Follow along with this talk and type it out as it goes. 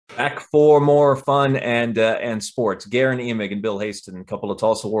Back for more fun and sports. Garen Emig and Bill Haston, a couple of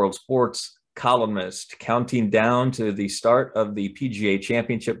Tulsa World Sports columnists, counting down to the start of the PGA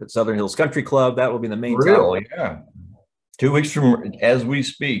Championship at Southern Hills Country Club. That will be the main topic. Yeah. 2 weeks from as we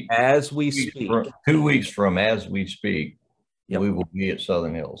speak. As we speak. 2 weeks from as we speak, yep. We will be at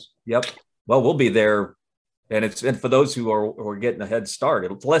Southern Hills. Yep. Well, we'll be there. And for those who are getting a head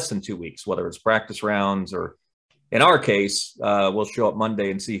start, it's less than 2 weeks, whether it's practice rounds or, in our case, we'll show up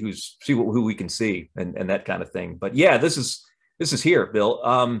Monday and see who we can see and that kind of thing. But yeah, this is here, Bill.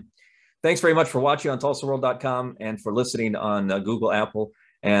 Thanks very much for watching on TulsaWorld.com and for listening on Google, Apple,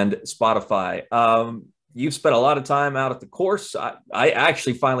 and Spotify. You've spent a lot of time out at the course. I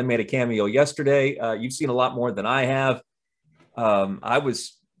actually finally made a cameo yesterday. You've seen a lot more than I have.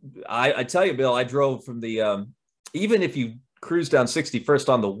 I tell you, Bill, I drove from the even if you cruise down 61st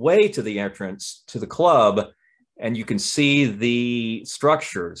on the way to the entrance to the club, and you can see the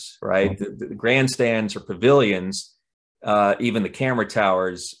structures, right? The grandstands or pavilions, even the camera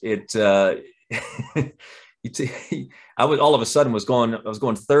towers. I was all of a sudden I was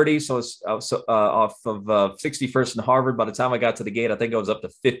going 30, so I was off of 61st and Harvard. By the time I got to the gate, I think I was up to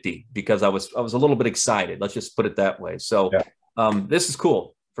 50 because I was a little bit excited. Let's just put it that way. So yeah. This is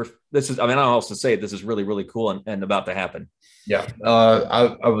cool. I don't know how else to say it. This is really, really cool and about to happen. Yeah.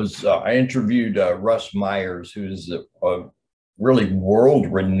 I interviewed Russ Myers, who's a really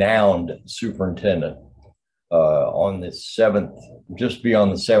world-renowned superintendent on the 7th, just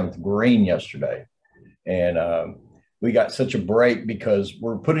beyond the 7th green yesterday. And we got such a break because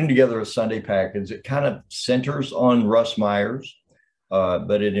we're putting together a Sunday package. It kind of centers on Russ Myers,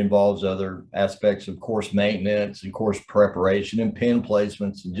 but it involves other aspects of course maintenance and course preparation and pin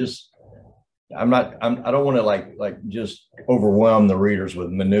placements and just I don't want to like just overwhelm the readers with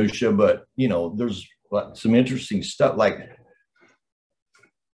minutia, but there's some interesting stuff. Like,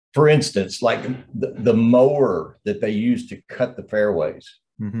 for instance, like the mower that they use to cut the fairways.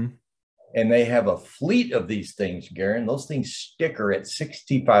 Mm-hmm. And they have a fleet of these things, Garen. Those things sticker at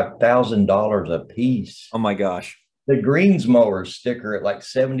 $65,000 a piece. Oh my gosh. The greens mowers sticker at like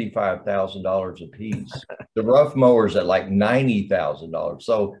 $75,000 a piece. The rough mowers at like $90,000.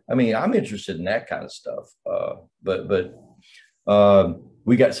 So, I mean, I'm interested in that kind of stuff. But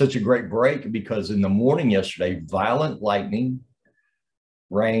we got such a great break because in the morning yesterday, violent lightning,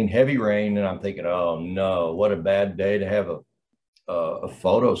 rain, heavy rain. And I'm thinking, oh no, what a bad day to have a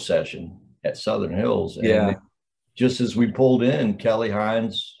photo session at Southern Hills. And yeah. Just as we pulled in, Kelly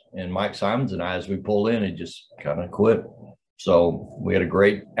Hines and Mike Simons and I, as we pulled in, it just kind of quit. So we had a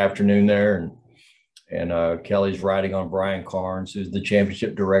great afternoon there. And Kelly's riding on Brian Carnes, who's the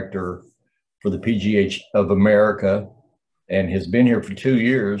championship director for the PGA of America and has been here for 2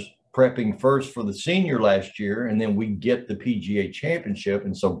 years, prepping first for the senior last year. And then we get the PGA championship.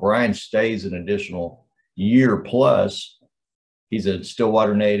 And so Brian stays an additional year plus. He's a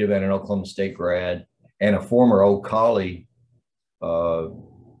Stillwater native and an Oklahoma State grad and a former Old Collie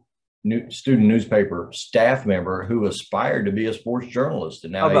student newspaper staff member who aspired to be a sports journalist.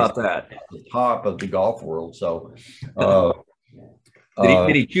 And now he's at the top of the golf world. So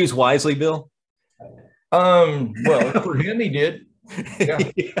did he choose wisely, Bill? Well, for him, he did. Yeah.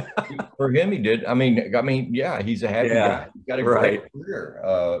 Yeah. For him, he did. I mean, yeah, he's a happy guy. He's got a great career.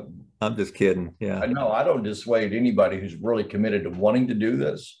 I'm just kidding. Yeah. No, I don't dissuade anybody who's really committed to wanting to do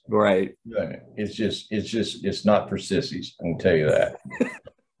this. Right. It's not for sissies. I can tell you that.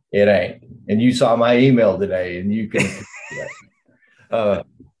 It ain't. And you saw my email today, and you can.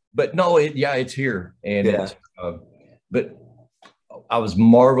 But no, it's here, and but I was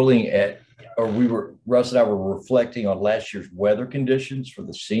marveling at, Russ and I were reflecting on last year's weather conditions for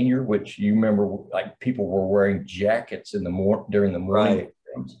the senior, which you remember, like people were wearing jackets during the morning. Right.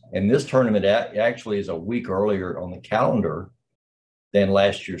 And this tournament actually is a week earlier on the calendar than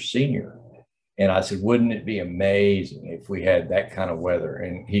last year's senior. And I said, wouldn't it be amazing if we had that kind of weather?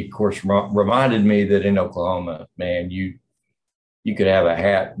 And he, of course, reminded me that in Oklahoma, man, you could have a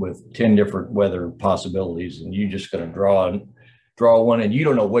hat with 10 different weather possibilities, and you're just going to draw one, and you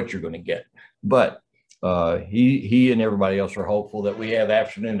don't know what you're going to get. But he and everybody else are hopeful that we have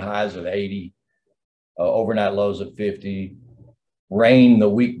afternoon highs of 80, overnight lows of 50, rain the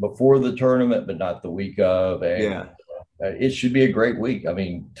week before the tournament, but not the week of. And it should be a great week. I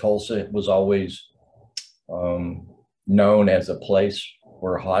mean, Tulsa was always known as a place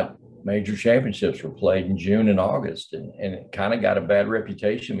where hot major championships were played in June and August, and it kind of got a bad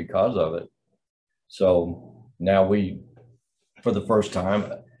reputation because of it. So now for the first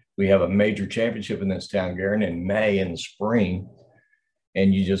time, we have a major championship in this town, Garen, in May in the spring,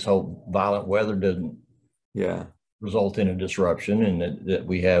 and you just hope violent weather doesn't result in a disruption, and that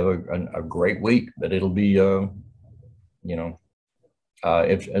we have a great week. But it'll be, if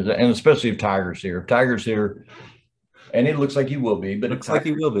and especially if Tiger's here. If Tiger's here, and it looks like he will be, but looks like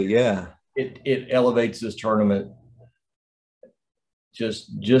he will be, yeah. It elevates this tournament.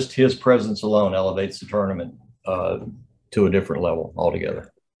 Just his presence alone elevates the tournament to a different level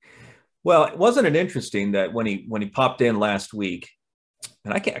altogether. Well, wasn't it interesting that when he popped in last week,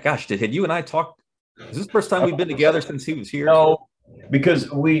 and had you and I talked? Is this the first time we've been together since he was here? No, because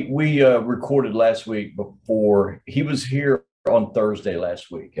we recorded last week before he was here on Thursday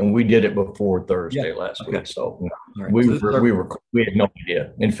last week, and we did it before Thursday last week. So right. we had no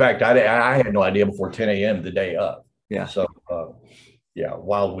idea. In fact, I had no idea before 10 a.m. the day of. Yeah. So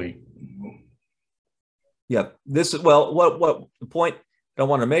wild week. Yeah. What the point I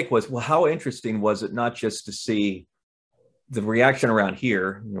want to make was, how interesting was it not just to see the reaction around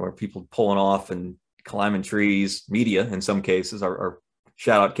here, where people pulling off and climbing trees, media in some cases, our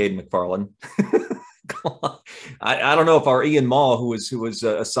shout out Caden McFarland. I don't know if our Ian Mall, who was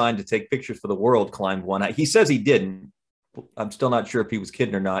assigned to take pictures for the world, climbed one. He says he didn't. I'm still not sure if he was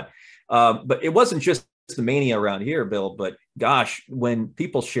kidding or not. But it wasn't just the mania around here, Bill, but gosh, when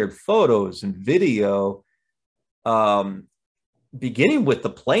people shared photos and video, beginning with the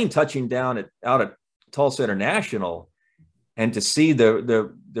plane touching down out at Tulsa International, and to see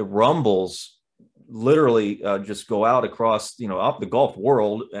the rumbles literally just go out across, up the golf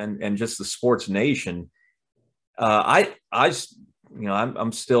world and just the sports nation. I'm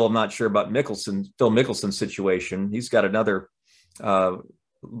still not sure about Phil Mickelson's situation. He's got another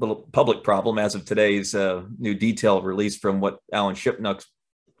little public problem as of today's new detail release from what Alan Shipnuck's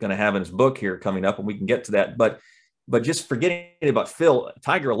going to have in his book here coming up, and we can get to that. But just forgetting about Phil,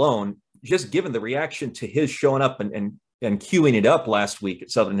 Tiger alone, just given the reaction to his showing up and queuing it up last week at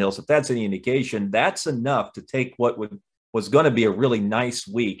Southern Hills, if that's any indication, that's enough to take what was going to be a really nice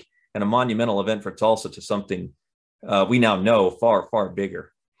week and a monumental event for Tulsa to something we now know far, far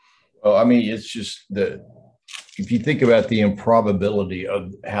bigger. Well, I mean, it's just if you think about the improbability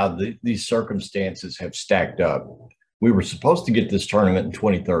of how these circumstances have stacked up, we were supposed to get this tournament in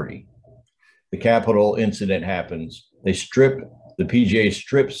 2030. The Capitol incident happens. The PGA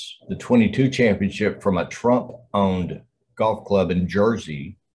strips the 22 championship from a Trump-owned golf club in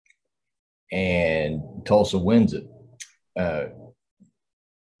Jersey, and Tulsa wins it.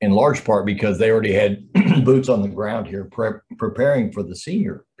 In large part because they already had boots on the ground here preparing for the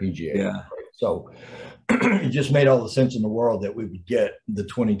senior PGA. Yeah. So it just made all the sense in the world that we would get the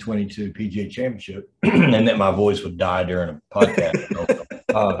 2022 PGA Championship and that my voice would die during a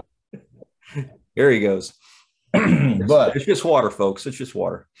podcast. Here he goes. But it's just water, folks. It's just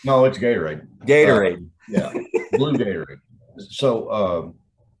water. No, it's Gatorade. Gatorade. Yeah, blue Gatorade. So,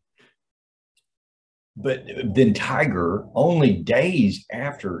 but then Tiger, only days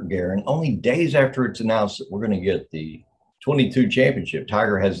after it's announced that we're going to get the 22 championship,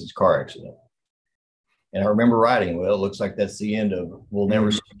 Tiger has his car accident. And I remember writing, well, it looks like that's the end of, we'll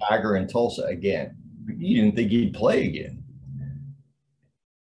never see Tiger in Tulsa again. You didn't think he'd play again.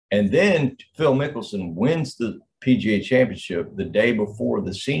 And then Phil Mickelson wins the PGA Championship the day before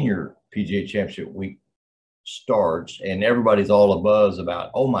the senior PGA Championship week starts, and everybody's all abuzz about,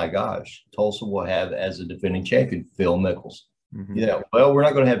 oh my gosh, Tulsa will have as a defending champion Phil Mickelson. Mm-hmm. Yeah, well, we're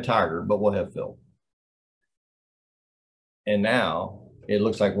not going to have Tiger, but we'll have Phil. And now it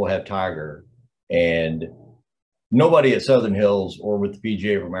looks like we'll have Tiger, and nobody at Southern Hills or with the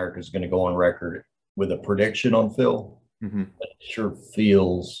PGA of America is going to go on record with a prediction on Phil. Mm-hmm. But it sure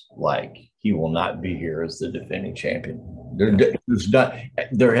feels like he will not be here as the defending champion. Don't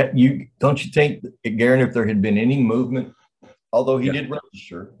you think, Garen, if there had been any movement, although he did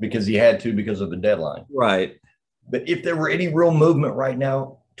register because he had to because of the deadline. Right. But if there were any real movement right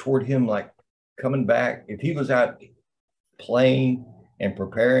now toward him, like coming back, if he was out playing and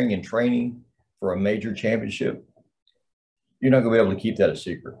preparing and training for a major championship, you're not going to be able to keep that a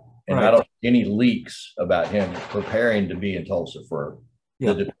secret. And I don't see any leaks about him preparing to be in Tulsa for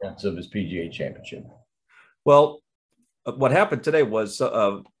the defense of his PGA championship. Well, what happened today was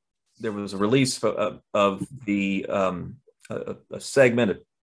there was a release of the a segment,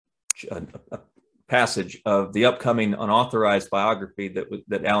 a passage of the upcoming unauthorized biography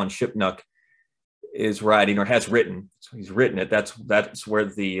that Alan Shipnuck is writing or has written. So he's written it. That's where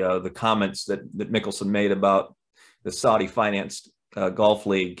the comments that Mickelson made about the Saudi financed golf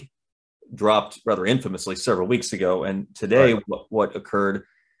league dropped rather infamously several weeks ago. And today what occurred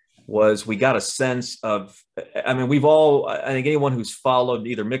was we got a sense of, I mean, I think anyone who's followed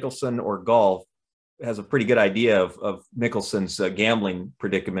either Mickelson or golf has a pretty good idea of Mickelson's gambling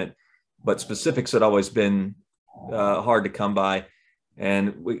predicament, but specifics had always been hard to come by.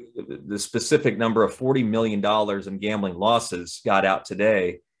 And the specific number of $40 million in gambling losses got out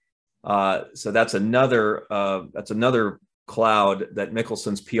today. So that's another cloud that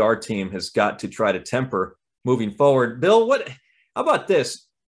Mickelson's PR team has got to try to temper moving forward. Bill, how about this?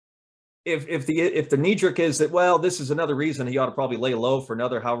 If the knee jerk is that, well, this is another reason he ought to probably lay low for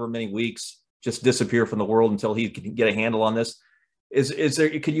another however many weeks, just disappear from the world until he can get a handle on this. Is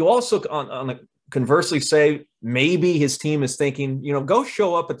there? Could you also conversely say maybe his team is thinking, go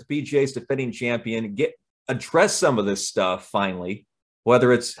show up at the PGA's defending champion, address some of this stuff finally,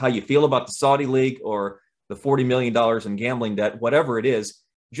 whether it's how you feel about the Saudi League or the $40 million in gambling debt, whatever it is,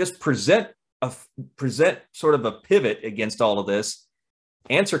 just present sort of a pivot against all of this,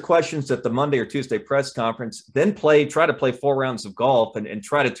 answer questions at the Monday or Tuesday press conference, then try to play 4 rounds of golf and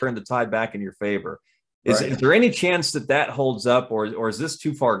try to turn the tide back in your favor. Is there any chance that holds up, or is this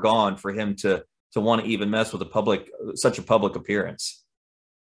too far gone for him to want to even mess with such a public appearance?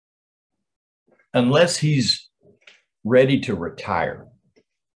 Unless he's ready to retire,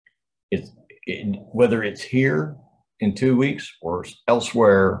 whether it's here in 2 weeks or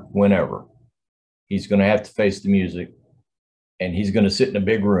elsewhere, whenever, he's going to have to face the music, and he's going to sit in a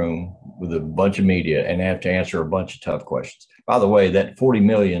big room with a bunch of media and have to answer a bunch of tough questions. By the way, that 40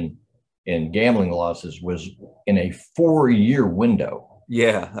 million in gambling losses was in a 4-year window.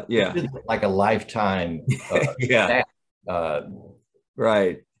 Yeah. Like a lifetime.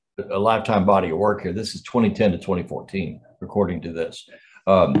 Right. A lifetime body of work here. This is 2010 to 2014, according to this.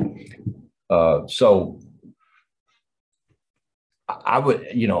 So I would,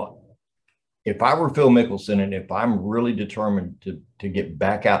 if I were Phil Mickelson, and if I'm really determined to get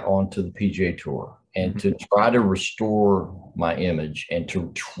back out onto the PGA Tour and to try to restore my image and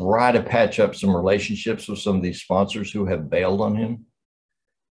to try to patch up some relationships with some of these sponsors who have bailed on him,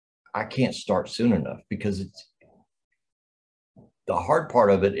 I can't start soon enough, because the hard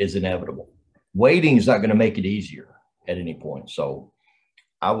part of it is inevitable. Waiting is not going to make it easier at any point. So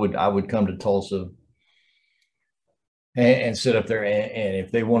I would come to Tulsa and sit up there, and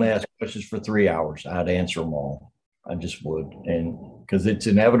if they want to ask questions for 3 hours, I'd answer them all. I just would, and because it's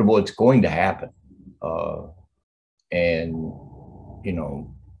inevitable, it's going to happen.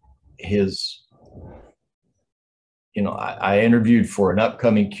 I interviewed for an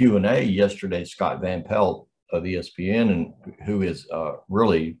upcoming Q&A yesterday Scott Van Pelt of ESPN, and who is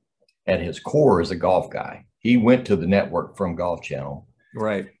really at his core is a golf guy. He went to the network from Golf Channel.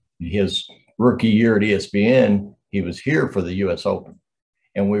 Right. His rookie year at ESPN, he was here for the U.S. Open,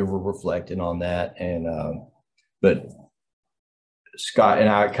 and we were reflecting on that. And but Scott and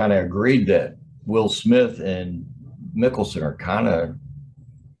I kind of agreed that Will Smith and Mickelson are kind of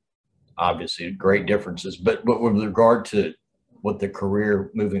obviously great differences, but with regard to what the career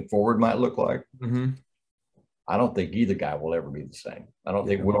moving forward might look like, I don't think either guy will ever be the same. I don't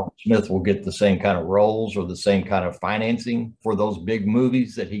think Will Smith will get the same kind of roles or the same kind of financing for those big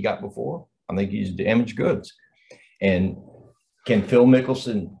movies that he got before. I think he's damaged goods. And can Phil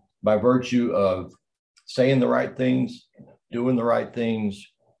Mickelson, by virtue of saying the right things, doing the right things,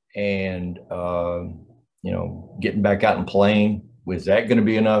 and getting back out and playing, was that going to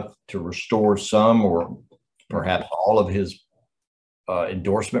be enough to restore some or perhaps all of his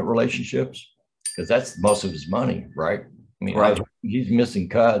endorsement relationships? Because that's most of his money, right? I mean, right. He's missing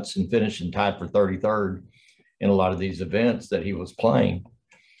cuts and finishing tied for 33rd in a lot of these events that he was playing.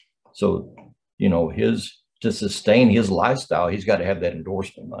 So, to sustain his lifestyle, he's got to have that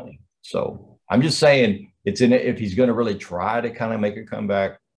endorsement money. So I'm just saying, if he's going to really try to kind of make a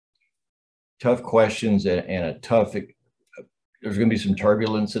comeback, tough questions and there's going to be some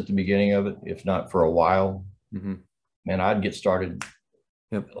turbulence at the beginning of it, if not for a while. Man, I'd get started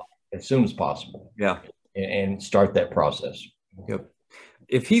as soon as possible. Yeah. And start that process. Yep.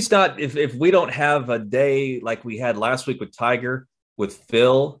 If we don't have a day like we had last week with Tiger, with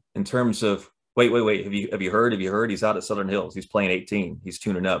Phil, in terms of, wait, have you heard? He's out at Southern Hills. He's playing 18. He's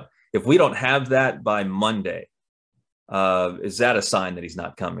tuning up. If we don't have that by Monday, is that a sign that he's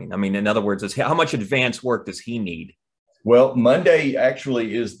not coming? I mean, in other words, how much advance work does he need? Well, Monday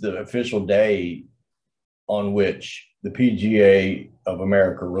actually is the official day on which the PGA of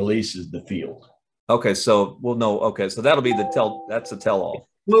America releases the field. Okay, so we'll know. Okay, so that'll be that's a tell-all.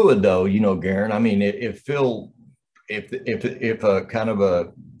 Fluid though, Garen. I mean, if Phil, if a kind of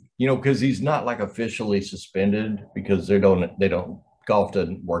a, because he's not like officially suspended, because golf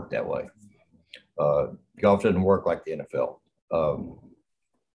doesn't work that way. Golf doesn't work like the NFL.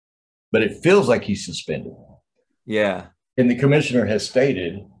 But it feels like he's suspended. Yeah. And the commissioner has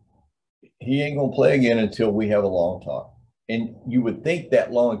stated he ain't going to play again until we have a long talk. And you would think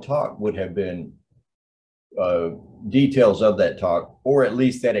that long talk would have been details of that talk, or at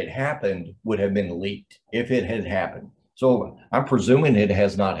least that it happened, would have been leaked if it had happened. So I'm presuming it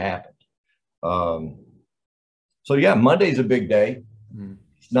has not happened. So yeah, Monday's a big day. Mm.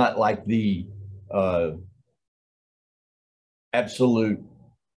 It's not like the absolute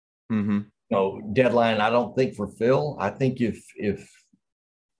deadline. I don't think for Phil. I think if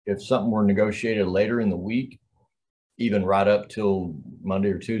something were negotiated later in the week, even right up till Monday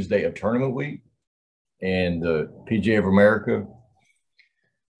or Tuesday of tournament week, and the PGA of America,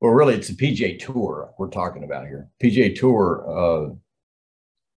 well, really, it's the PGA Tour we're talking about here. PGA Tour.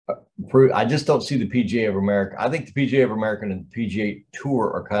 I just don't see the PGA of America. I think the PGA of America and the PGA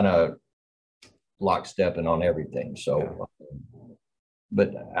Tour are kind of lockstepping on everything. So,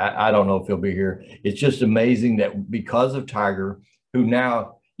 but I don't know if he'll be here. It's just amazing that because of Tiger, who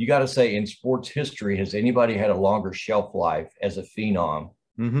now, you got to say, in sports history, has anybody had a longer shelf life as a phenom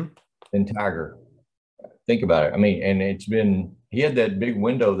than Tiger? Think about it. I mean, and he had that big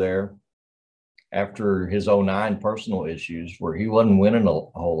window there after his 2009 personal issues where he wasn't winning a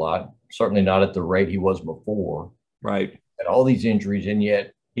whole lot, certainly not at the rate he was before. Right. And all these injuries, and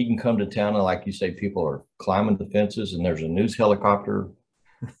yet he can come to town and, like you say, people are climbing the fences and there's a news helicopter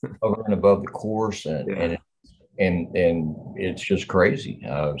over and above the course, and it's just crazy.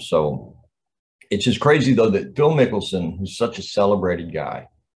 So it's just crazy, though, that Phil Mickelson, who's such a celebrated guy,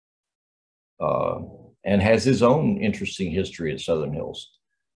 and has his own interesting history at Southern Hills,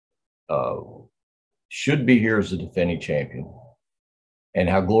 should be here as a defending champion. And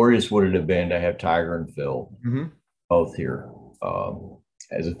how glorious would it have been to have Tiger and Phil both here,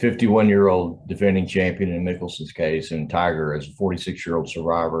 as a 51-year-old defending champion in Mickelson's case, and Tiger as a 46-year-old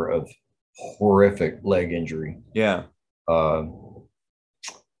survivor of horrific leg injury. Yeah.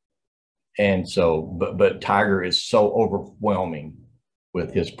 And so, but Tiger is so overwhelming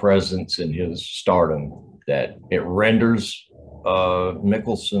with his presence and his stardom that it renders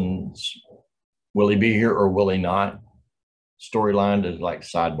Mickelson's will he be here or will he not storyline to like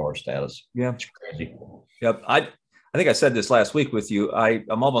sidebar status. Yeah. It's crazy. Yep. I think I said this last week with you.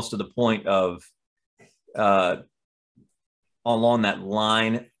 I'm almost to the point of along that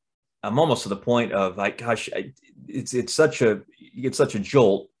line. I'm almost to the point of like, gosh, it's such a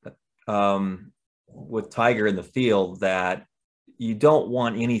jolt with Tiger in the field that you don't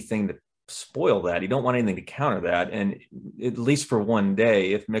want anything to spoil that. You don't want anything to counter that. And at least for one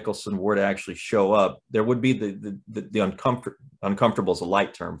day, if Mickelson were to actually show up, there would be the uncomfortable is a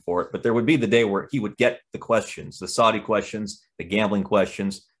light term for it, but there would be the day where he would get the questions, the Saudi questions, the gambling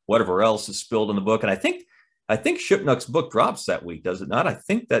questions, whatever else is spilled in the book. And I think Shipnuck's book drops that week, does it not? I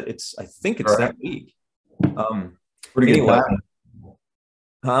think it's right. That week. Pretty good timing.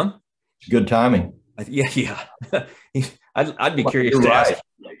 Huh? Good timing. Yeah. I'd be curious to ask.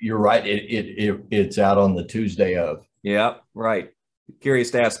 You're right. It's out on the Tuesday of. Yeah, right.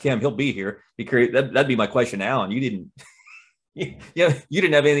 Curious to ask him. He'll be here. Be curious. That'd be my question, Alan. You didn't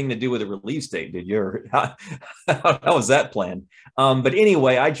have anything to do with the release date, did you? Or how was that planned? But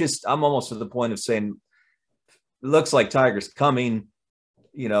anyway, I'm almost to the point of saying, it looks like Tiger's coming.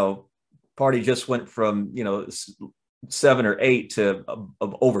 Party just went from 7 or 8 to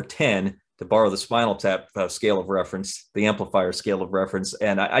over 10. To borrow the Spinal Tap scale of reference, the amplifier scale of reference.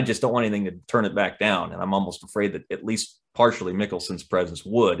 And I just don't want anything to turn it back down. And I'm almost afraid that at least partially Mickelson's presence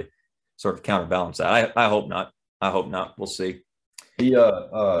would sort of counterbalance that. I hope not. We'll see.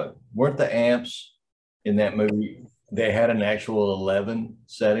 Weren't the amps in that movie, they had an actual 11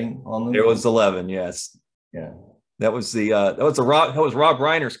 setting on them? There was 11, yes. Yeah. That was Rob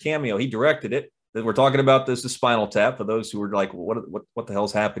Reiner's cameo. He directed it. We're talking about this is Spinal Tap for those who were like, what the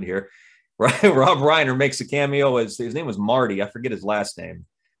hell's happened here? Right, Rob Reiner makes a cameo as his name was Marty. I forget his last name,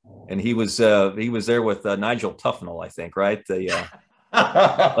 and he was there with Nigel Tufnell, I think. Right?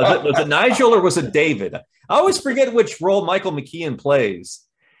 Was it Nigel or was it David? I always forget which role Michael McKean plays.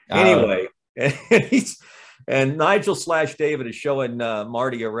 Anyway, and Nigel / David is showing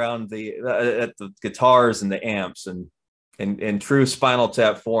Marty around at the guitars and the amps, and in true Spinal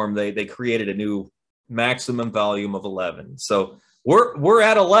Tap form, they created a new maximum volume of 11. So. We're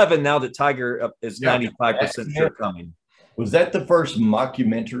at 11 now that Tiger is 95% sure coming. Was that the first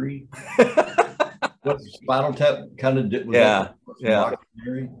mockumentary? What Spinal Tap kind of did?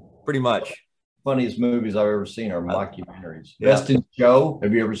 Mockumentary? Pretty much. Funniest movies I've ever seen are mockumentaries. Best in Show.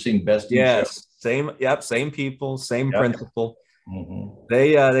 Have you ever seen Best in Show? Yes. Same people, same principle. Mm-hmm.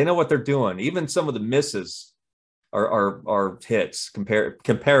 They know what they're doing. Even some of the misses are hits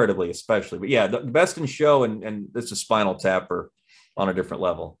comparatively, especially. But yeah, the Best in Show and this is Spinal Tap are on a different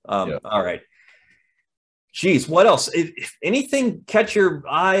level. All right. Geez, what else? If anything catch your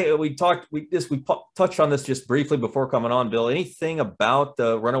eye? We touched on this just briefly before coming on, Bill. Anything about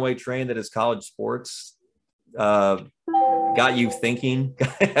the runaway train that is college sports got you thinking?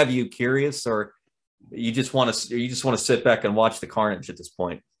 Have you curious, or you just want to sit back and watch the carnage at this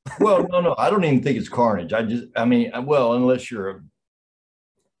point? Well, no, I don't even think it's carnage. I mean, well, unless you're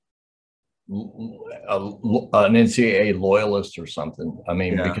an NCAA loyalist or something. I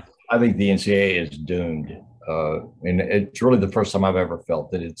mean, Yeah. because I think the NCAA is doomed. And it's really the first time I've ever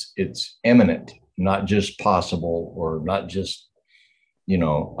felt that it's imminent, not just possible or not just,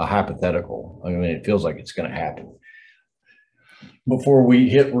 a hypothetical. I mean, it feels like it's going to happen. Before we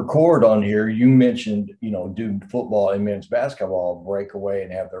hit record on here, you mentioned, do football and men's basketball break away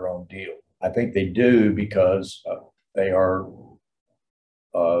and have their own deal? I think they do because they are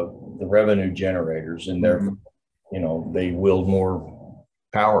the revenue generators, and therefore, they wield more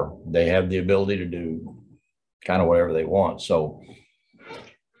power. They have the ability to do kind of whatever they want. So,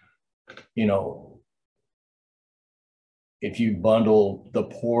 if you bundle the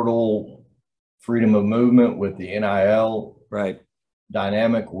portal freedom of movement with the NIL Right.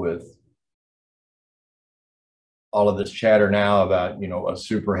 dynamic, with all of this chatter now about, a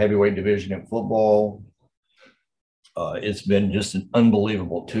super heavyweight division in football, it's been just an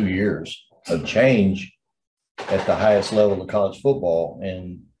unbelievable 2 years of change at the highest level of college football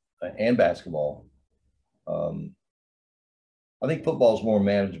and basketball. I think football is more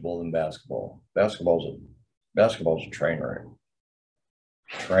manageable than basketball. Basketball's a train wreck.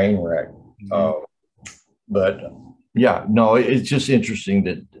 Mm-hmm. But yeah, no, it's just interesting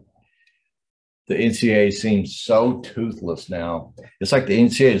that the NCAA seems so toothless now. It's like the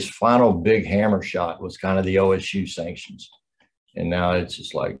NCAA's final big hammer shot was kind of the OSU sanctions, and now it's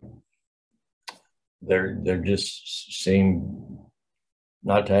just like they're just seem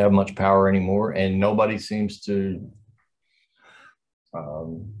not to have much power anymore, and nobody seems to. I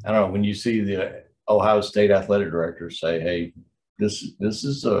don't know, when you see the Ohio State athletic director say, "Hey, this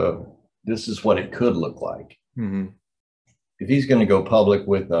is what it could look like." Mm-hmm. If he's going to go public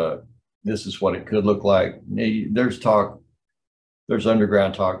with this is what it could look like, there's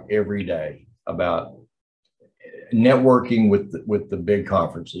underground talk every day about networking with the big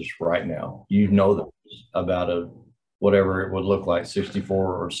conferences right now. About whatever it would look like,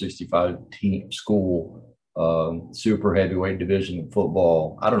 64 or 65 team school, super heavyweight division in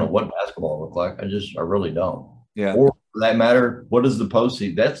football. I don't know what basketball look like. I really don't. Yeah. Or for that matter, what is the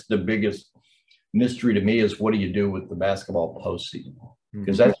postseason? That's the biggest mystery to me, is what do you do with the basketball postseason?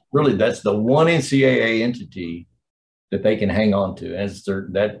 Because that's the one NCAA entity that they can hang on to, and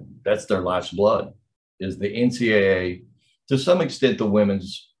that's their life's blood, is the NCAA, to some extent the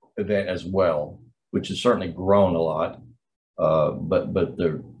women's event as well, which has certainly grown a lot. But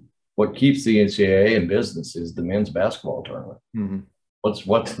what keeps the NCAA in business is the men's basketball tournament. Mm-hmm.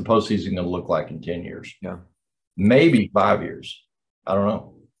 What's the postseason going to look like in 10 years? Yeah, maybe 5 years. I don't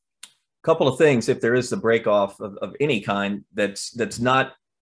know. Couple of things, if there is the break off of any kind, that's not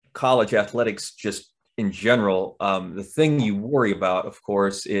college athletics just in general. The thing you worry about, of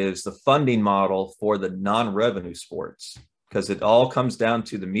course, is the funding model for the non-revenue sports, because it all comes down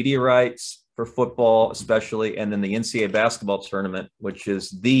to the media rights for football, especially, and then the NCAA basketball tournament, which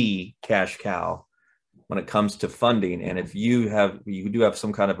is the cash cow when it comes to funding. And if you do have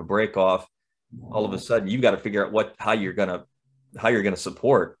some kind of a break off, all of a sudden you've got to figure out how you're going to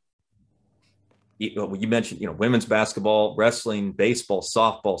support. You mentioned, women's basketball, wrestling, baseball,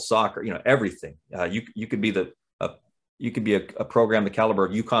 softball, soccer, everything. You could be a program the caliber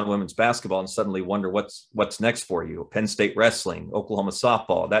of UConn women's basketball and suddenly wonder what's next for you. Penn State wrestling, Oklahoma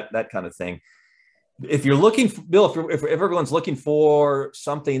softball, that kind of thing. If you're looking for, Bill, if everyone's looking for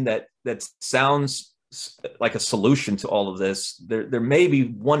something that sounds like a solution to all of this, there may be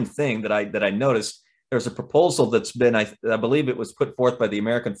one thing that I noticed. There's a proposal that's been, I believe it was put forth by the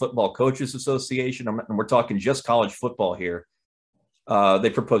American Football Coaches Association, and we're talking just college football here. They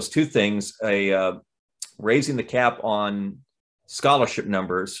proposed two things: raising the cap on scholarship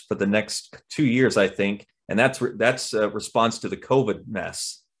numbers for the next 2 years, I think, and that's a response to the COVID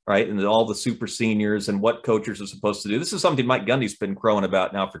mess, right? And all the super seniors and what coaches are supposed to do. This is something Mike Gundy's been crowing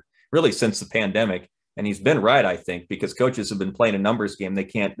about now for really since the pandemic, and he's been right, I think, because coaches have been playing a numbers game they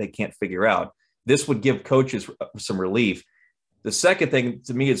can't figure out. This would give coaches some relief. The second thing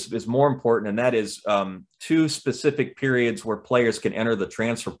to me is more important, and that is 2 specific periods where players can enter the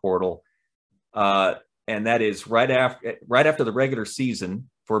transfer portal, and that is right after the regular season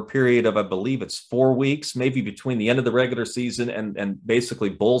for a period of, I believe it's 4 weeks, maybe between the end of the regular season and basically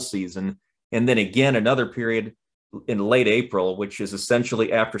bowl season, and then again another period in late April, which is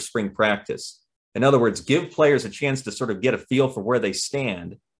essentially after spring practice. In other words, give players a chance to sort of get a feel for where they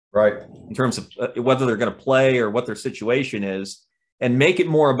stand, right, in terms of whether they're going to play or what their situation is, and make it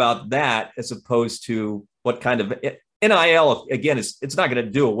more about that as opposed to what kind of NIL. Again, it's not going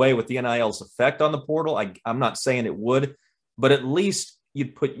to do away with the NIL's effect on the portal. I'm not saying it would, but at least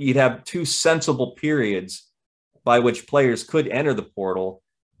you'd have 2 sensible periods by which players could enter the portal,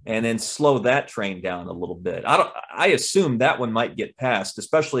 and then slow that train down a little bit. I assume that one might get passed,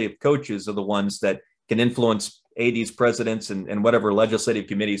 especially if coaches are the ones that can influence ADs, presidents, and whatever legislative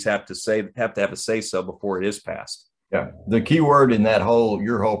committees have to have a say so before it is passed. Yeah. The key word in that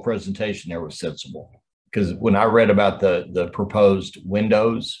your whole presentation there was sensible. Because when I read about the proposed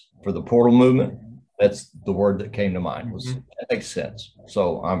windows for the portal movement, that's the word that came to mind. That makes sense.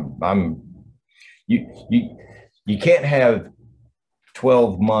 So you can't have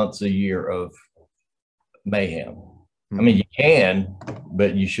 12 months a year of mayhem. I mean, you can,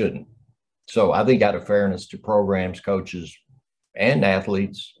 but you shouldn't. So I think out of fairness to programs, coaches, and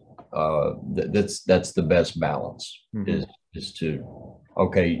athletes, that's the best balance. Is to,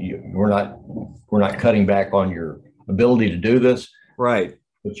 okay, we're not cutting back on your ability to do this, right?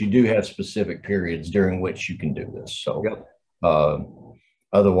 But you do have specific periods during which you can do this. So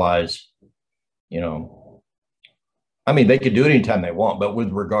otherwise, I mean, they could do it anytime they want, but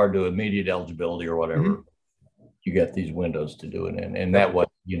with regard to immediate eligibility or whatever, you got these windows to do it in. And that way,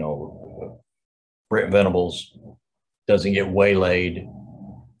 Brent Venables doesn't get waylaid,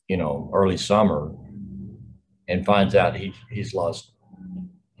 early summer and finds out he's lost,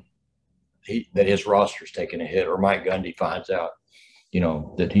 that his roster's taking a hit, or Mike Gundy finds out,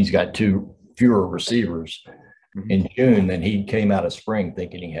 that he's got 2 fewer receivers in June than he came out of spring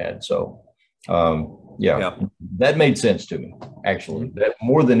thinking he had. So, that made sense to me, actually. That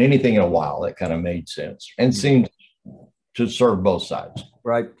more than anything in a while, that kind of made sense and seemed to serve both sides.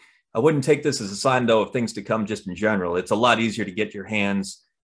 Right. I wouldn't take this as a sign, though, of things to come just in general. It's a lot easier to get your hands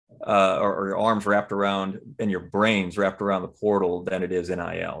or your arms wrapped around and your brains wrapped around the portal than it is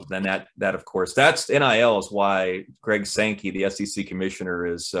NIL. Then that of course, that's NIL is why Greg Sankey, the SEC commissioner,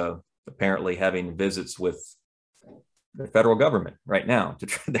 is apparently having visits with the federal government right now to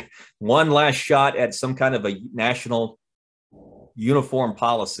try one last shot at some kind of a national uniform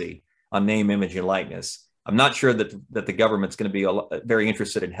policy on name, image, and likeness. I'm not sure that the government's going to be very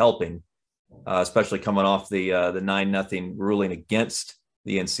interested in helping, especially coming off the 9-0 ruling against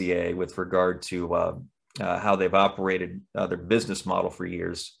the NCAA with regard to how they've operated their business model for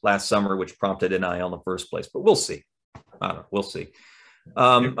years last summer, which prompted NIL in the first place. But we'll see. I don't know. We'll see.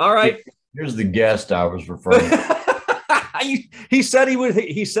 All right. Here's the guest I was referring to. He said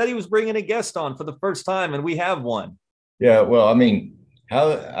he was bringing a guest on for the first time, and we have one. Yeah. Well, I mean,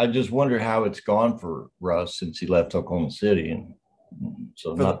 I just wonder how it's gone for Russ since he left Oklahoma City, and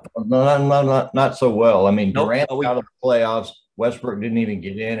so not so well. I mean, Durant's out of the playoffs. Westbrook didn't even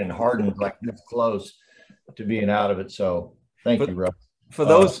get in, and Harden's like this close to being out of it. So thank you, Russ. For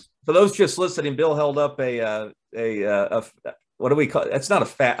those just listening, Bill held up a what do we call it? It's not a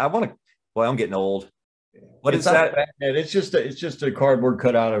fat. I'm getting old. What is that? It's just a cardboard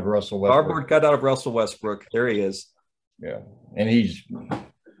cutout of Russell Westbrook. Cardboard cutout of Russell Westbrook. There he is. Yeah, and he's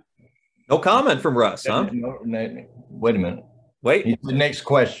no comment from Russ, huh? Wait a minute. Wait. He's the next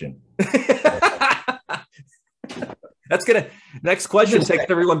question. Next question takes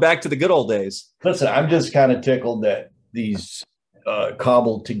everyone back to the good old days. Listen, I'm just kind of tickled that these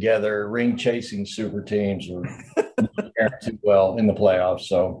cobbled together ring chasing super teams are too well in the playoffs.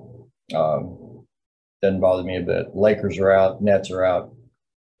 So doesn't bother me a bit. Lakers are out, Nets are out.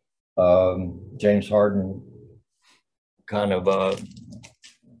 James Harden kind of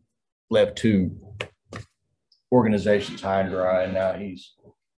left 2 organizations high and dry, and now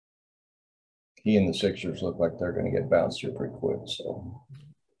he and the Sixers look like they're going to get bounced here pretty quick. So,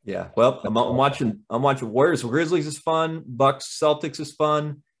 yeah. Well, I'm watching Warriors Grizzlies is fun. Bucks Celtics is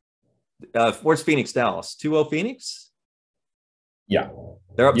fun. Where's Phoenix Dallas? 2-0 Phoenix. Yeah,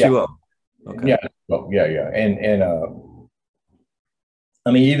 they're up 2-0. Okay. Yeah. Well, yeah. And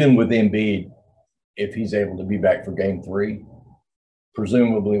I mean, even with Embiid, if he's able to be back for Game 3,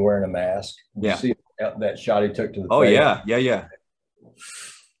 presumably wearing a mask. Yeah. See that shot he took to the. Oh face. Yeah.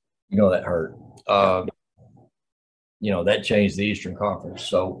 That hurt. That changed the Eastern Conference.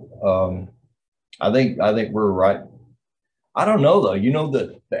 So I think we're right. I don't know though.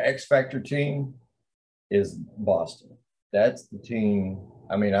 The X Factor team is Boston. That's the team.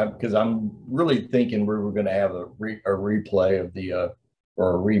 I mean, because I'm really thinking we were going to have a replay of the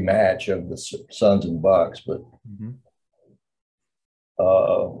or a rematch of the Suns and Bucks, but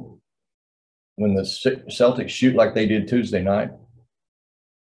when the Celtics shoot like they did Tuesday night,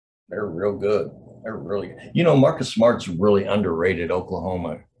 they're real good. They're really, you know, Marcus Smart's a really underrated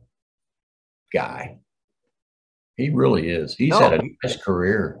Oklahoma guy. He really is. He's had a nice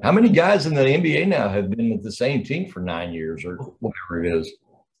career. How many guys in the NBA now have been with the same team for 9 years or whatever it is?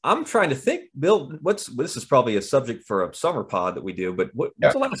 I'm trying to think, Bill. This is probably a subject for a summer pod that we do. But what's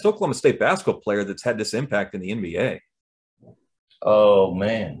the last Oklahoma State basketball player that's had this impact in the NBA? Oh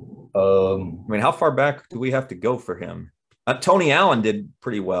man, I mean, how far back do we have to go for him? Tony Allen did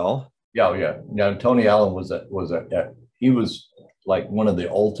pretty well. Yeah. Tony Allen he was like one of the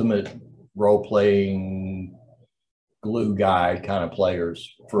ultimate role playing glue guy kind of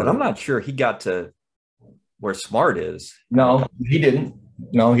players. But I'm not sure he got to where Smart is. No, he didn't.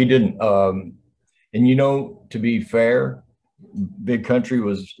 And you know, to be fair, Big Country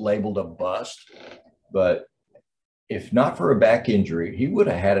was labeled a bust, but if not for a back injury, he would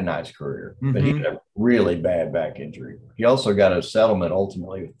have had a nice career. Mm-hmm. But he had a really bad back injury. He also got a settlement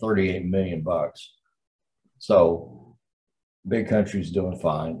ultimately of $38 million. So Big Country's doing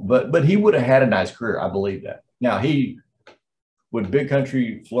fine. But he would have had a nice career. I believe that. Now, would Big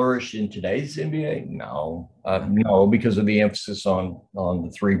Country flourish in today's NBA? No, because of the emphasis on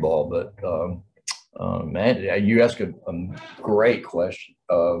the three ball. But man, you ask a great question.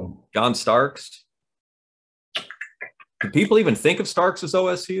 John Starks. Do people even think of Starks as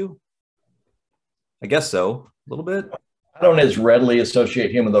OSU? I guess so, a little bit. I don't as readily associate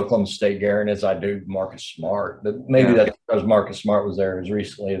him with Oklahoma State, Garen, as I do Marcus Smart. But maybe that's because Marcus Smart was there as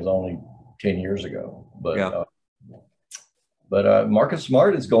recently as only 10 years ago. But Marcus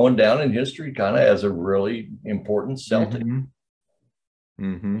Smart is going down in history kind of as a really important Celtic. Mm-hmm.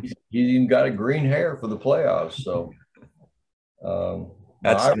 Mm-hmm. He's even got a green hair for the playoffs. So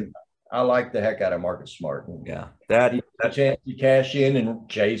I like the heck out of Marcus Smart. Yeah, that chance to cash in and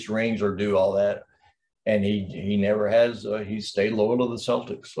chase rings or do all that, and he never has. He stayed loyal to the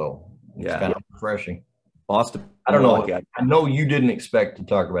Celtics, so it's kind of refreshing. Boston. I don't know. I know you didn't expect to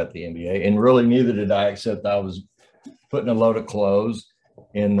talk about the NBA, and really neither did I. Except I was putting a load of clothes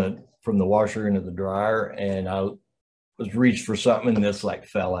from the washer into the dryer, and I was reached for something, and this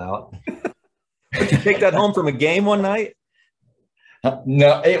fell out. Did you take that home from a game one night?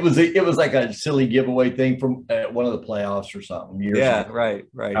 No, it was like a silly giveaway thing from one of the playoffs or something. Right.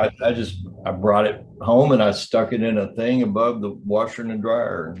 I brought it home and I stuck it in a thing above the washer and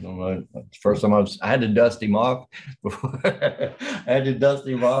dryer. First time I had to dust him off. Before he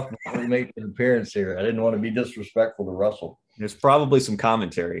made an appearance here. I didn't want to be disrespectful to Russell. There's probably some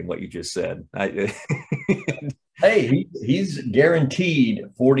commentary in what you just said. Hey, he's guaranteed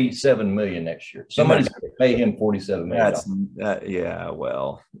 $47 million next year. Somebody's going to pay him $47 million.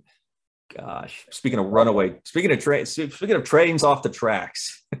 Well, gosh. Speaking of trains off the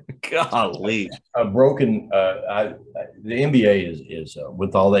tracks, golly. The NBA is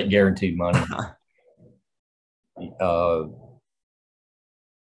with all that guaranteed money.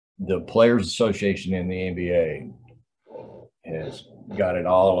 The Players Association in the NBA has got it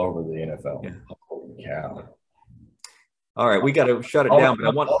all over the NFL. Yeah. Holy cow. All right, we got to shut it down.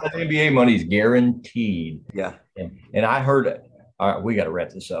 But all that NBA money is guaranteed. Yeah, and I heard it. All right, we got to wrap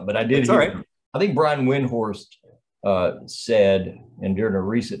this up. But I did hear. Right. I think Brian Windhorst said, and during a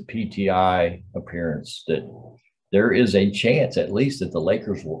recent PTI appearance, that there is a chance, at least, that the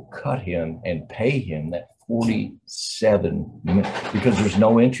Lakers will cut him and pay him that $47 million because there's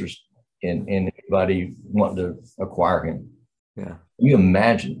no interest in anybody wanting to acquire him. Yeah, can you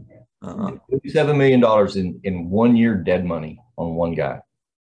imagine? $57 million in 1 year dead money on one guy.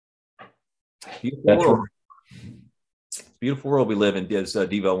 Beautiful world we live in, as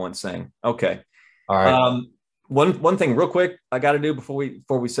Devo once sang. Okay. All right. One thing real quick I got to do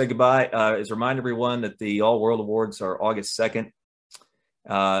before we say goodbye is remind everyone that the All World Awards are August 2nd.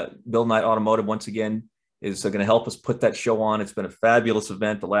 Bill Knight Automotive, once again, is going to help us put that show on. It's been a fabulous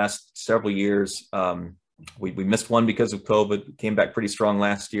event the last several years. We missed one because of COVID. Came back pretty strong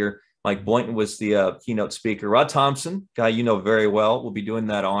last year. Mike Boynton was the keynote speaker. Rod Thompson, guy you know very well, will be doing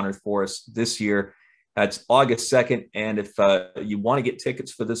that honor for us this year. That's August 2nd. And if you want to get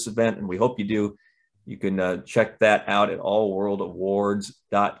tickets for this event, and we hope you do, you can check that out at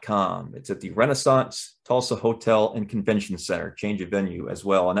allworldawards.com. It's at the Renaissance Tulsa Hotel and Convention Center. Change of venue as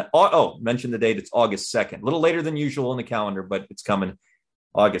well. And mention the date. It's August 2nd. A little later than usual on the calendar, but it's coming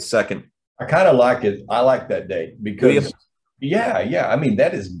August 2nd. I kind of like it. I like that date because – yeah. I mean,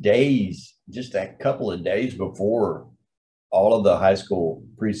 that is days, just a couple of days before all of the high school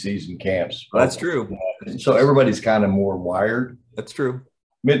preseason camps. Well, that's true. So everybody's kind of more wired. That's true.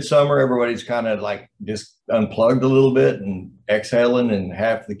 Midsummer, everybody's kind of like just unplugged a little bit and exhaling, and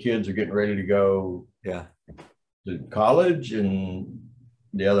half the kids are getting ready to go to college and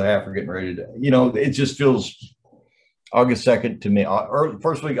The other half are getting ready to, it just feels August 2nd to me, or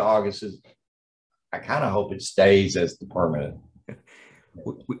first week of August is, I kind of hope it stays as the permanent.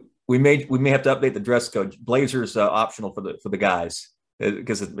 We may have to update the dress code. Blazers optional for the guys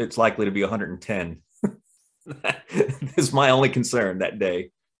because it's likely to be 110. That's my only concern that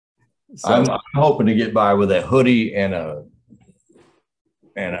day. So, I'm hoping to get by with a hoodie and I'll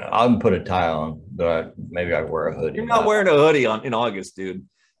put a tie on, but maybe I wear a hoodie. You're not wearing a hoodie in August, dude.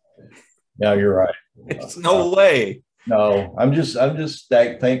 No, you're right. It's no way. No, I'm just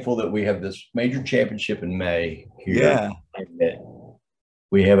thankful that we have this major championship in May here. Yeah. And that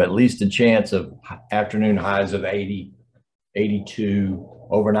we have at least a chance of afternoon highs of 80, 82,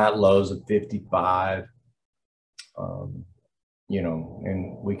 overnight lows of 55.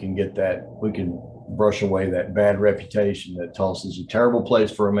 And we can get that, we can brush away that bad reputation that Tulsa is a terrible place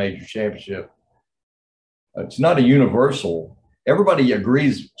for a major championship. It's not a universal. Everybody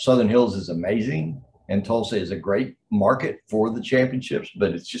agrees Southern Hills is amazing and Tulsa is a great market for the championships,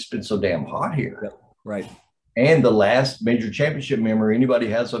 but it's just been so damn hot here. Yep, right. And the last major championship memory anybody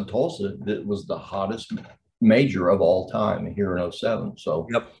has of Tulsa, that was the hottest major of all time here in 07. So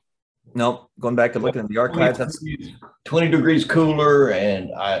yep. No, going back and looking at the archives, that's 20 degrees cooler,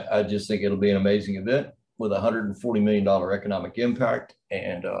 and I just think it'll be an amazing event with $140 million economic impact.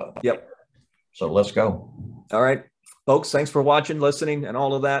 And yep. So let's go. All right, folks. Thanks for watching, listening, and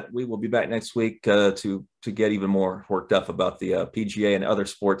all of that. We will be back next week to get even more worked up about the PGA and other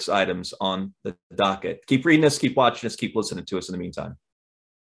sports items on the docket. Keep reading us, keep watching us, keep listening to us in the meantime.